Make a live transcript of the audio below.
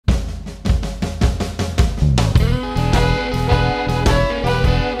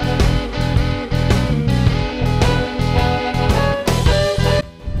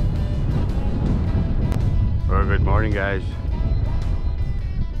guys.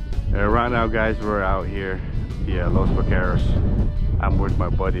 Right now, guys, we're out here, Los Vaqueros. I'm with my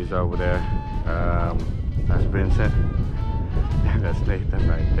buddies over there. That's Vincent, and that's Nathan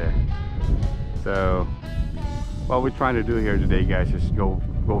right there. So, what we're trying to do here today, guys, is go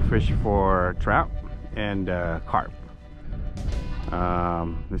fish for trout and carp.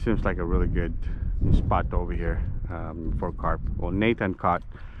 This seems like a really good spot over here for carp. Well, Nathan caught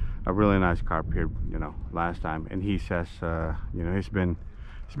a really nice carp here, last time, and he says, he's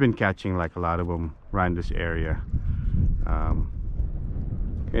been catching like a lot of them around this area.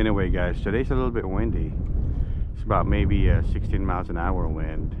 Anyway, guys, today's a little bit windy. It's about maybe 16 miles an hour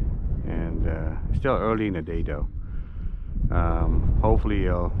wind, and it's still early in the day though. Hopefully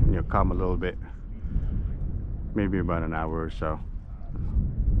it'll calm a little bit, maybe about an hour or so.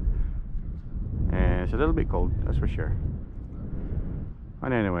 And it's a little bit cold, that's for sure.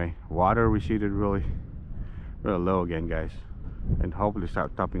 But anyway, water receded really low again, guys, and hopefully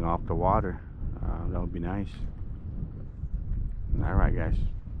start topping off the water. That would be nice. All right, guys,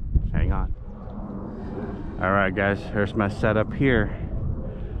 hang on. All right, guys, here's my setup here.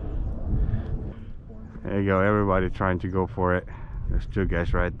 There you go, everybody trying to go for it. There's two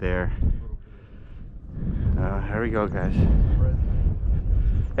guys right there. Here we go, guys.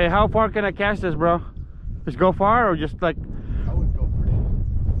 Hey, how far can I cast this, bro? Just go far, or just like? I would go pretty,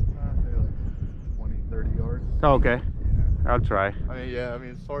 maybe like 20, 30 yards. Oh, okay. Yeah. I'll try. I mean, yeah,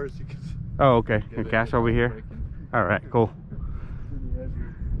 as far as you can. Oh, okay. And cast over here. Breaking. All right, cool.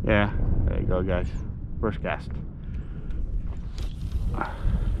 Yeah, there you go, guys. First cast.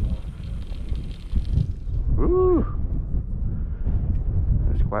 Woo!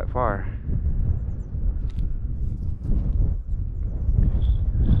 That's quite far.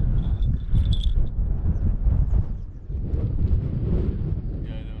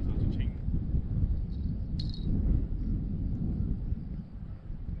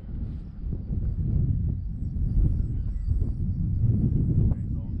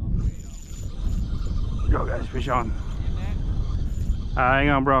 Go, guys, fish on. Hang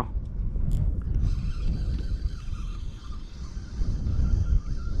on, bro.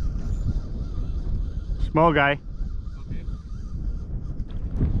 Small guy. Okay.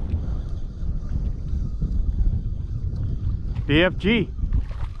 DFG.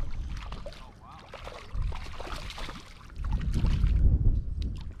 Oh, wow.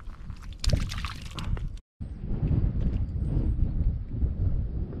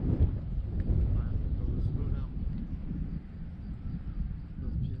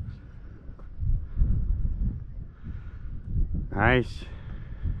 Nice.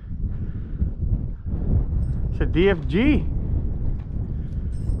 It's a DFG.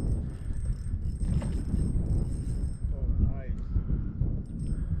 Oh, nice.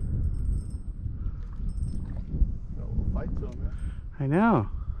 Got a little fight zone there. I know.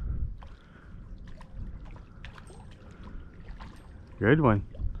 Good one.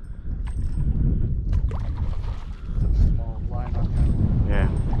 Small line on that one. Yeah.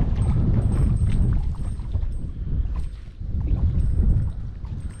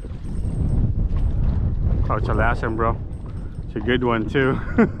 Oh, it's a last one, bro. It's a good one too.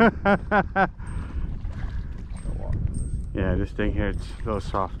 Yeah, this thing here, it's a little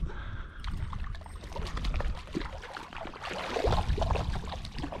soft.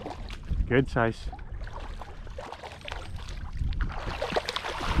 Good size.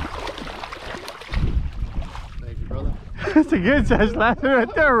 Thank you, brother. It's a good size last one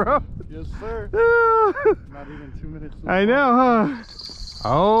right there, bro. Yes, sir. Not even 2 minutes. I know, huh?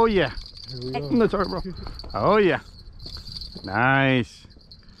 Oh yeah. Here we go. No, sorry, bro. Oh yeah. Nice.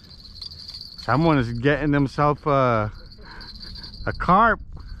 Someone is getting themselves a carp.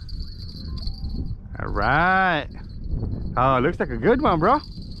 All right. Oh, it looks like a good one, bro.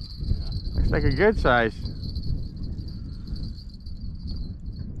 Looks like a good size.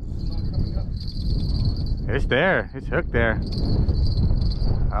 It's there. It's hooked there.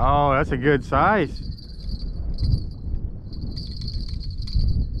 Oh, that's a good size.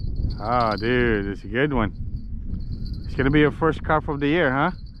 Oh, dude, it's a good one. It's gonna be your first carp of the year,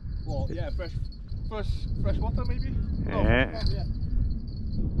 huh? Well, yeah, fresh water maybe. Yeah. Oh, yeah.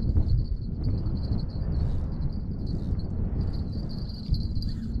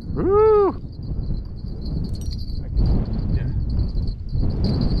 Woo! Yeah.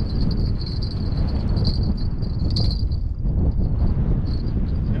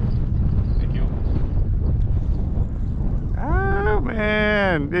 Thank you. Oh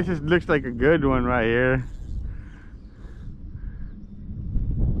man, this looks like a good one right here.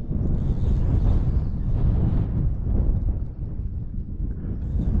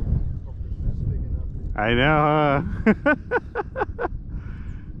 I know, huh?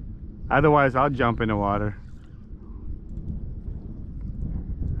 Otherwise, I'll jump in the water.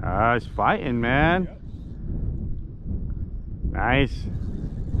 Ah, it's fighting, man. Yep. Nice.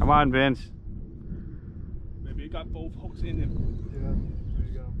 Come on, Vince. Maybe you got both hooks in him. Yeah, there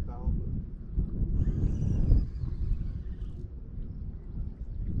you go. Foul.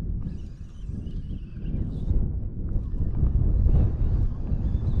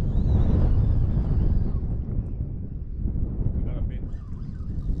 You got a bit.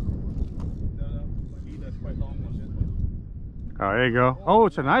 No, my leader's quite long on this one. Oh, there you go. Oh,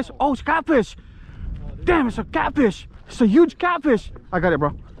 it's a nice. Oh, it's catfish. Damn, it's a catfish. It's a huge catfish. I got it, bro.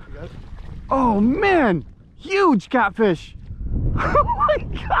 You got it? Oh, man. Huge catfish. Oh, my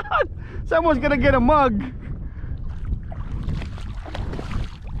God. Someone's going to get a mug.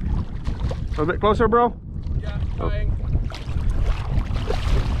 A little bit closer, bro. Yeah, trying.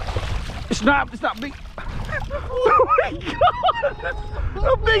 It's not big. Oh, my God.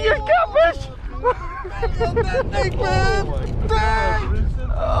 How big is catfish? That big, man.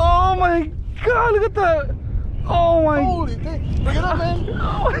 Oh, my God. Look at that. Oh, my. Holy thing. Bring it up, man.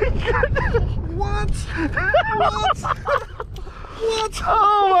 Oh, my God. What? What? What?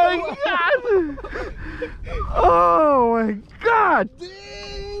 Oh my God! Oh my God!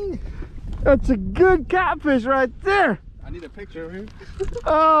 Dang! That's a good catfish right there. I need a picture of him.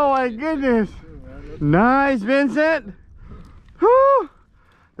 Oh my goodness! Nice, Vincent. Whew.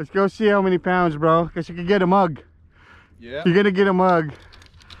 Let's go see how many pounds, bro. Guess you could get a mug. Yeah. You're gonna get a mug.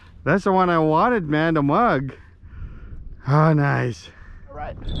 That's the one I wanted, man. The mug. Oh, nice. All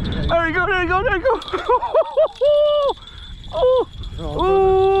right. There you go. There you go. There you go. Oh,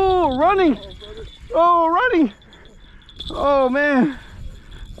 oh, running. Oh, running. Oh, man.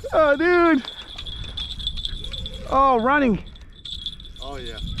 Oh, dude. Oh, running. Oh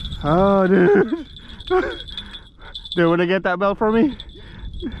yeah. Oh, dude. Dude, wanna get that bell for me?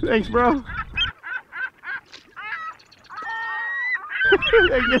 Thanks, bro.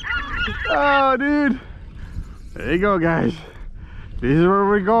 Thank you. Oh, dude. There you go, guys. This is where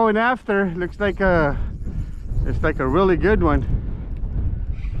we're going after. Looks like a really good one.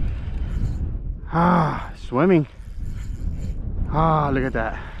 Ah, swimming. Ah, look at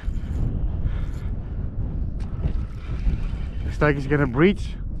that. Looks like it's gonna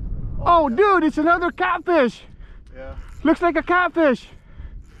breach. Oh, dude, it's another catfish. Yeah. Looks like a catfish.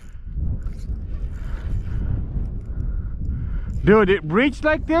 Dude, it breached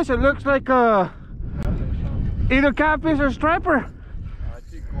like this. It looks like either catfish or striper. I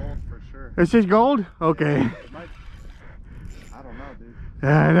see gold for sure. It's just gold? Okay. It might, I don't know, dude.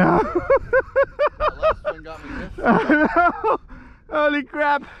 Yeah, I know. That last one got me missing. I know. Holy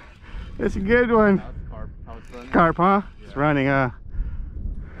crap. It's a good one. That's carp. How it's running. Carp, huh? Yeah. It's running,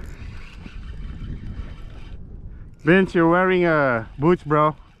 Vince, you're wearing boots,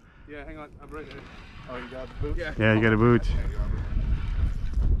 bro. Yeah, hang on. I'm right there. Oh, you got the boot? Yeah. Yeah, you got a boot. There you are.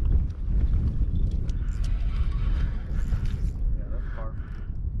 Yeah, that's carp.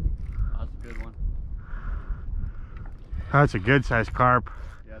 That's a good one. That's a good sized carp.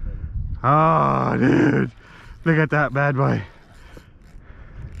 Yeah, that is. Oh, dude. Look at that bad boy.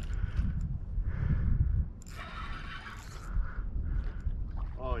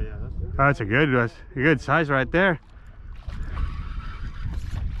 Oh yeah, That's a good size right there.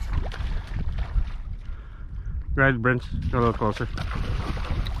 Right, Brent, go a little closer.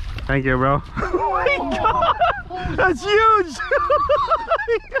 Thank you, bro. Oh my God, that's huge!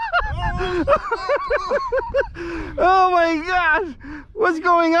 Oh my God, what's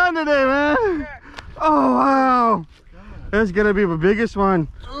going on today, man? Oh wow, that's gonna be the biggest one.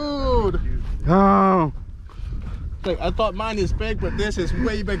 Dude. Oh, Like, I thought mine is big, but this is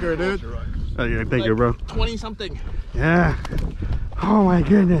way bigger, dude. yeah, thank you, bro. 20 something. Yeah. Oh my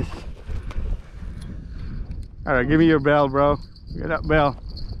goodness. All right, give me your bell, bro. Get that bell.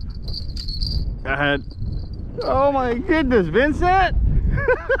 Go ahead. Oh my goodness, Vincent!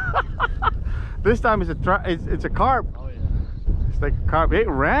 This time it's a carp. Oh yeah. It's like a carp. It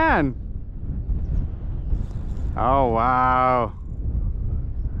ran. Oh wow.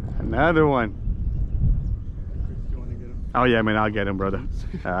 Another one. You want to get him? Oh yeah, man, I'll get him, brother.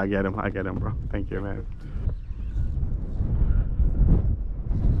 I get him, bro. Thank you, man.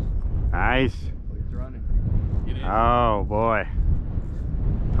 Nice. He's running. Get in. Oh boy.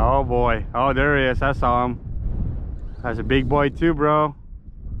 Oh boy. Oh, there he is. I saw him. That's a big boy too, bro.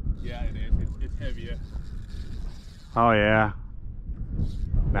 Yeah, it is. It's heavier. Oh yeah.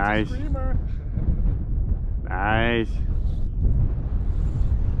 Nice. Screamer. Nice.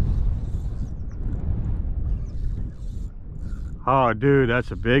 Oh dude,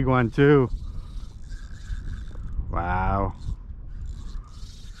 that's a big one too. Wow.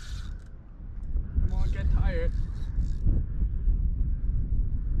 Come on, get tired.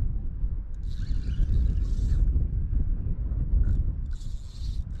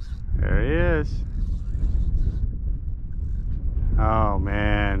 There he is. Oh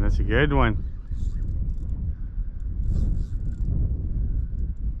man, that's a good one.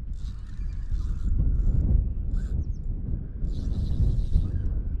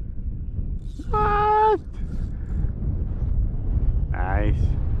 What? Nice.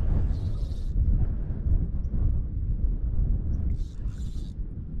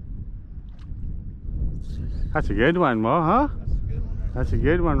 That's a good one, Mo, huh? That's a good one. That's a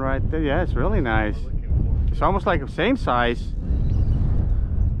good one Right right there. Yeah, it's really nice. there. Looking for. It's almost like the same size.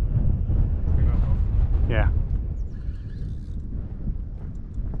 Yeah.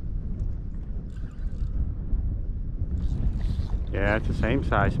 Yeah, it's the same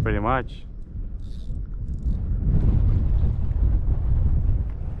size pretty much.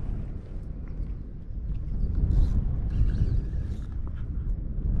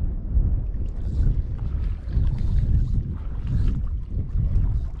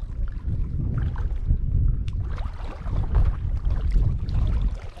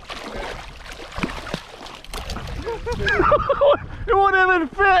 It won't even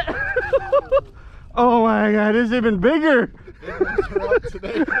fit. Oh my god, it's even bigger.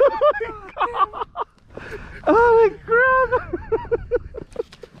 Oh my crap.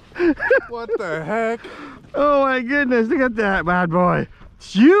 What the heck? Oh my goodness, look at that bad boy.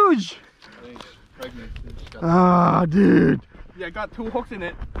 It's huge. Pregnant. Oh dude. Yeah, I got 2 hooks in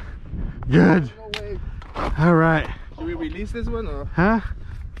it. Good. No way. All right. Should we release this one or? Huh?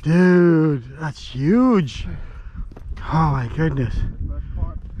 Dude, that's huge. Oh my goodness.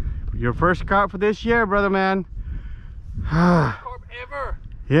 Your first carp for this year, brother man. Carp ever.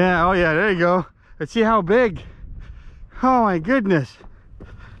 Yeah, oh yeah, there you go. Let's see how big. Oh my goodness.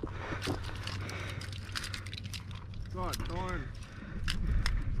 God darn.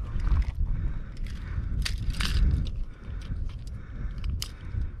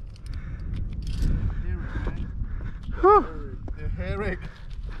 Whew. Herrick.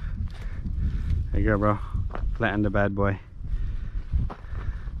 There you go, bro. Flatten the bad boy.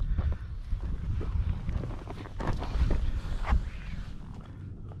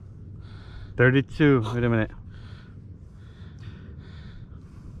 $32. Wait a minute.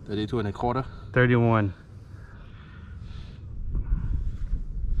 32 1/4. 31.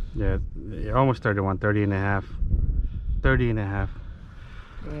 Yeah, almost 31. 30 and a half. 30 and a half.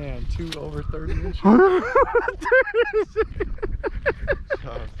 Man, 2 over 30 inches. Oh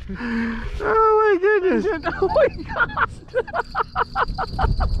my goodness. Oh my gosh.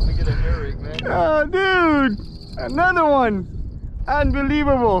 Let me get a herring, man. Oh dude. Another one.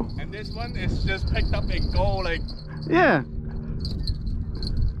 Unbelievable. And this one is just picked up and go like. Yeah.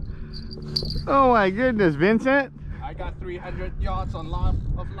 Oh my goodness, Vincent. I got 300 yards of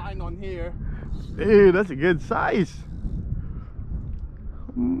line on here. Dude, that's a good size.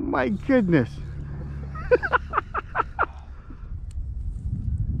 My goodness.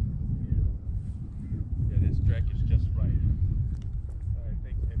 Yeah, this drag is just right.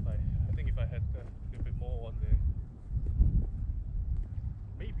 I think if I had a little bit more on there,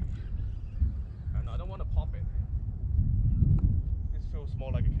 maybe. I don't want to pop it. It feels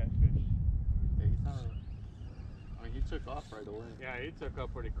more like a catfish. Yeah, he's not. I mean, he took off right away. Yeah, he took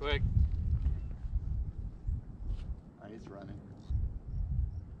up pretty quick. He's running.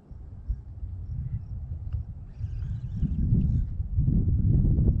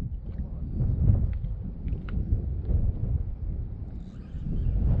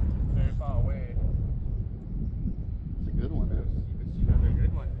 Very far away. It's a good one, dude. It's another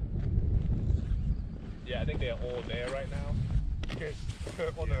good one. Yeah, I think they're all there right now. Because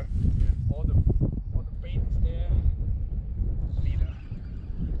all the bait is there. Leader.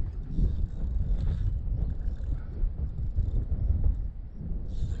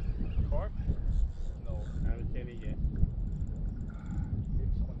 Carp? No, I haven't seen it yet.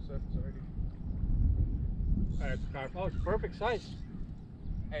 It's on the surface already. It's carp. Oh, it's perfect size.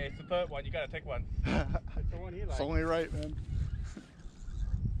 Hey, it's the third one. You gotta take one. It's the one he likes. It's only right, man.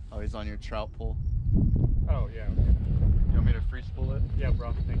 Oh, he's on your trout pole. Oh, yeah. Okay. You want me to free spool it? Yeah,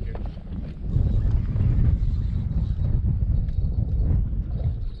 bro. Thank you. Hang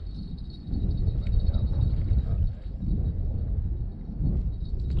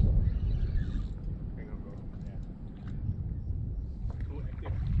on, bro. Yeah. Too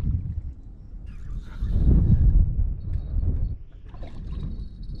active.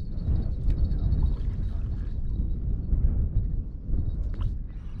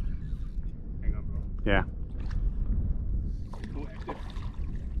 Hang on, bro. Yeah.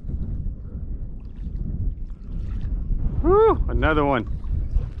 Another one.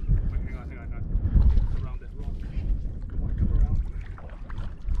 Hang on. Around that rock. Come on, come around.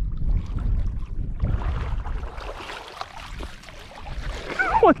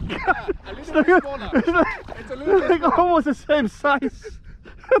 Oh my god! A little bit smaller. It's a little bit like smaller. almost the same size.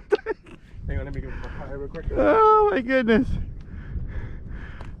 Hang on, let me get my fire real quick. Oh my goodness.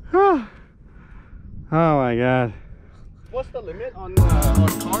 Oh my god. What's the limit on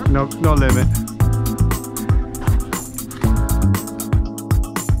carp? No limit.